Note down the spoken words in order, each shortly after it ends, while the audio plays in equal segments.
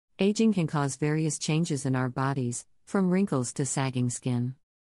Aging can cause various changes in our bodies, from wrinkles to sagging skin.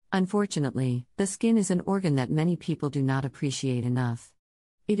 Unfortunately, the skin is an organ that many people do not appreciate enough.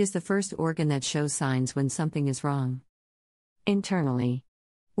 It is the first organ that shows signs when something is wrong. Internally,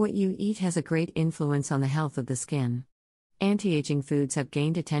 what you eat has a great influence on the health of the skin. Anti-aging foods have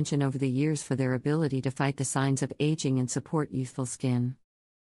gained attention over the years for their ability to fight the signs of aging and support youthful skin.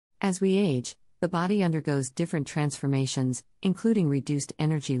 As we age, the body undergoes different transformations, including reduced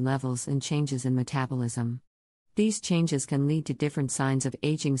energy levels and changes in metabolism. These changes can lead to different signs of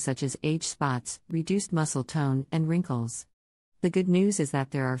aging such as age spots, reduced muscle tone, and wrinkles. The good news is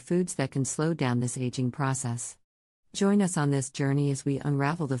that there are foods that can slow down this aging process. Join us on this journey as we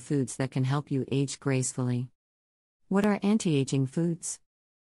unravel the foods that can help you age gracefully. What are anti-aging foods?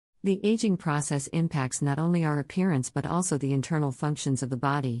 The aging process impacts not only our appearance but also the internal functions of the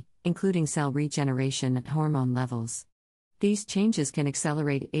body, including cell regeneration and hormone levels. These changes can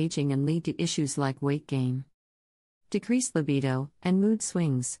accelerate aging and lead to issues like weight gain, decreased libido, and mood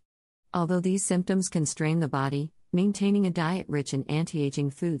swings. Although these symptoms can strain the body, maintaining a diet rich in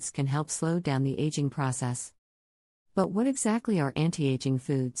anti-aging foods can help slow down the aging process. But what exactly are anti-aging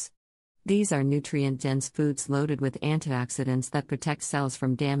foods? These are nutrient-dense foods loaded with antioxidants that protect cells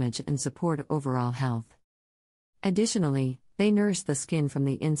from damage and support overall health. Additionally, they nourish the skin from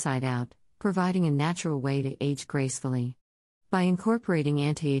the inside out, providing a natural way to age gracefully. By incorporating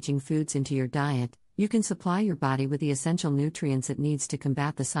anti-aging foods into your diet, you can supply your body with the essential nutrients it needs to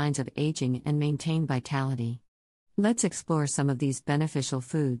combat the signs of aging and maintain vitality. Let's explore some of these beneficial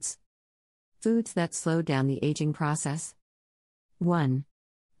foods. Foods that slow down the aging process. 1.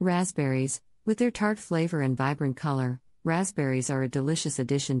 Raspberries. With their tart flavor and vibrant color, raspberries are a delicious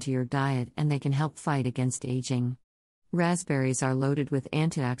addition to your diet and they can help fight against aging. Raspberries are loaded with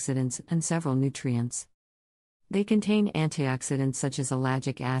antioxidants and several nutrients. They contain antioxidants such as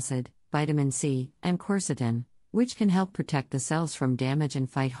ellagic acid, vitamin C, and quercetin, which can help protect the cells from damage and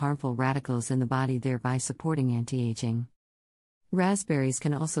fight harmful radicals in the body, thereby supporting anti-aging. Raspberries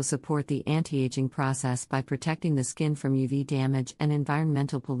can also support the anti-aging process by protecting the skin from UV damage and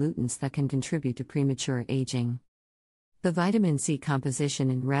environmental pollutants that can contribute to premature aging. The vitamin C composition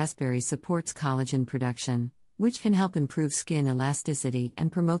in raspberries supports collagen production, which can help improve skin elasticity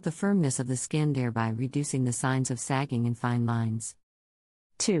and promote the firmness of the skin, thereby reducing the signs of sagging and fine lines.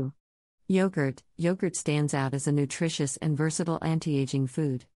 2. Yogurt. Yogurt stands out as a nutritious and versatile anti-aging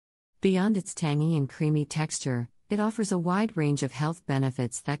food. Beyond its tangy and creamy texture, it offers a wide range of health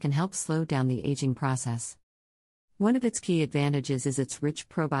benefits that can help slow down the aging process. One of its key advantages is its rich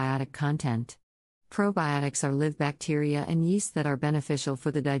probiotic content. Probiotics are live bacteria and yeast that are beneficial for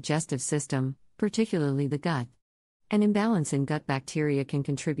the digestive system, particularly the gut. An imbalance in gut bacteria can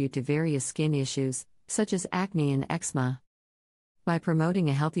contribute to various skin issues, such as acne and eczema. By promoting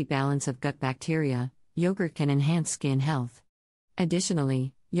a healthy balance of gut bacteria, yogurt can enhance skin health.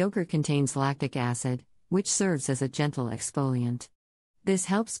 Additionally, yogurt contains lactic acid, which serves as a gentle exfoliant. This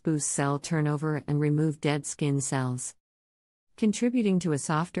helps boost cell turnover and remove dead skin cells, contributing to a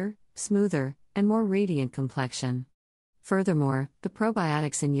softer, smoother, and more radiant complexion. Furthermore, the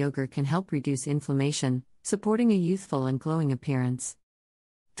probiotics in yogurt can help reduce inflammation, supporting a youthful and glowing appearance.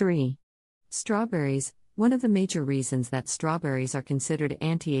 3. Strawberries. One of the major reasons that strawberries are considered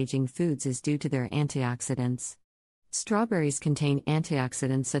anti-aging foods is due to their antioxidants. Strawberries contain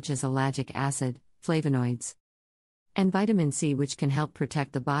antioxidants such as ellagic acid, flavonoids, and vitamin C, which can help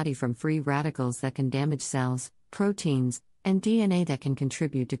protect the body from free radicals that can damage cells, proteins, and DNA that can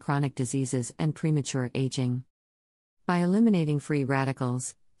contribute to chronic diseases and premature aging. By eliminating free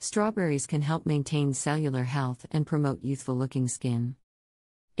radicals, strawberries can help maintain cellular health and promote youthful-looking skin.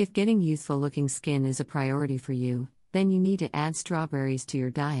 If getting youthful-looking skin is a priority for you, then you need to add strawberries to your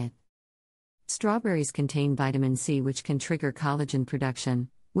diet. Strawberries contain vitamin C, which can trigger collagen production,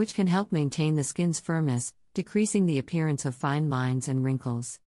 which can help maintain the skin's firmness, decreasing the appearance of fine lines and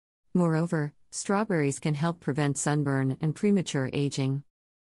wrinkles. Moreover, strawberries can help prevent sunburn and premature aging.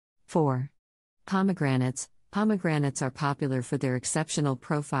 4. Pomegranates. Pomegranates are popular for their exceptional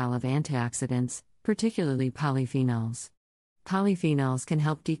profile of antioxidants, particularly polyphenols. Polyphenols can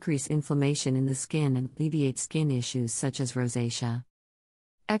help decrease inflammation in the skin and alleviate skin issues such as rosacea,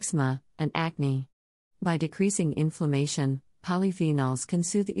 eczema, and acne. By decreasing inflammation, polyphenols can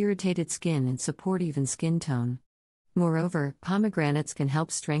soothe irritated skin and support even skin tone. Moreover, pomegranates can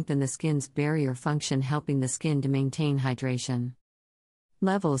help strengthen the skin's barrier function, helping the skin to maintain hydration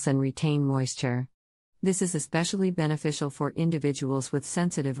levels and retain moisture. This is especially beneficial for individuals with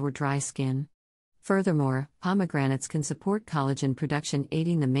sensitive or dry skin. Furthermore, pomegranates can support collagen production,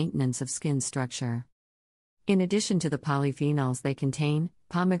 aiding the maintenance of skin structure. In addition to the polyphenols they contain,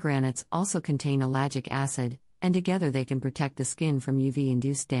 Pomegranates also contain ellagic acid, and together they can protect the skin from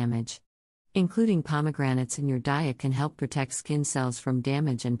UV-induced damage. Including pomegranates in your diet can help protect skin cells from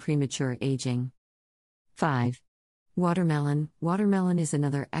damage and premature aging. 5. Watermelon. Watermelon is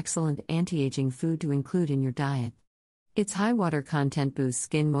another excellent anti-aging food to include in your diet. Its high water content boosts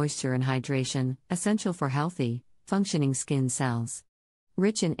skin moisture and hydration, essential for healthy, functioning skin cells.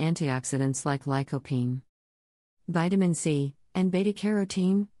 Rich in antioxidants like lycopene, vitamin C, and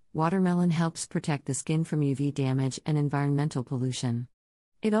beta-carotene, watermelon helps protect the skin from UV damage and environmental pollution.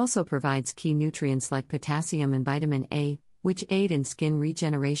 It also provides key nutrients like potassium and vitamin A, which aid in skin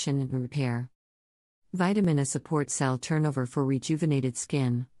regeneration and repair. Vitamin A supports cell turnover for rejuvenated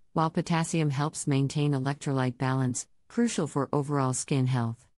skin, while potassium helps maintain electrolyte balance, crucial for overall skin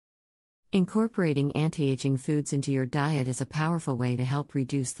health. Incorporating anti-aging foods into your diet is a powerful way to help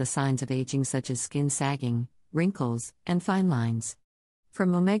reduce the signs of aging such as skin sagging, wrinkles, and fine lines.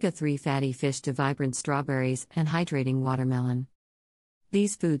 From omega-3 fatty fish to vibrant strawberries and hydrating watermelon,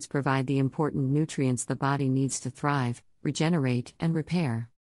 these foods provide the important nutrients the body needs to thrive, regenerate, and repair.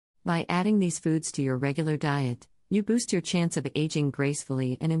 By adding these foods to your regular diet, you boost your chance of aging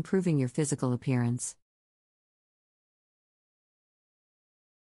gracefully and improving your physical appearance.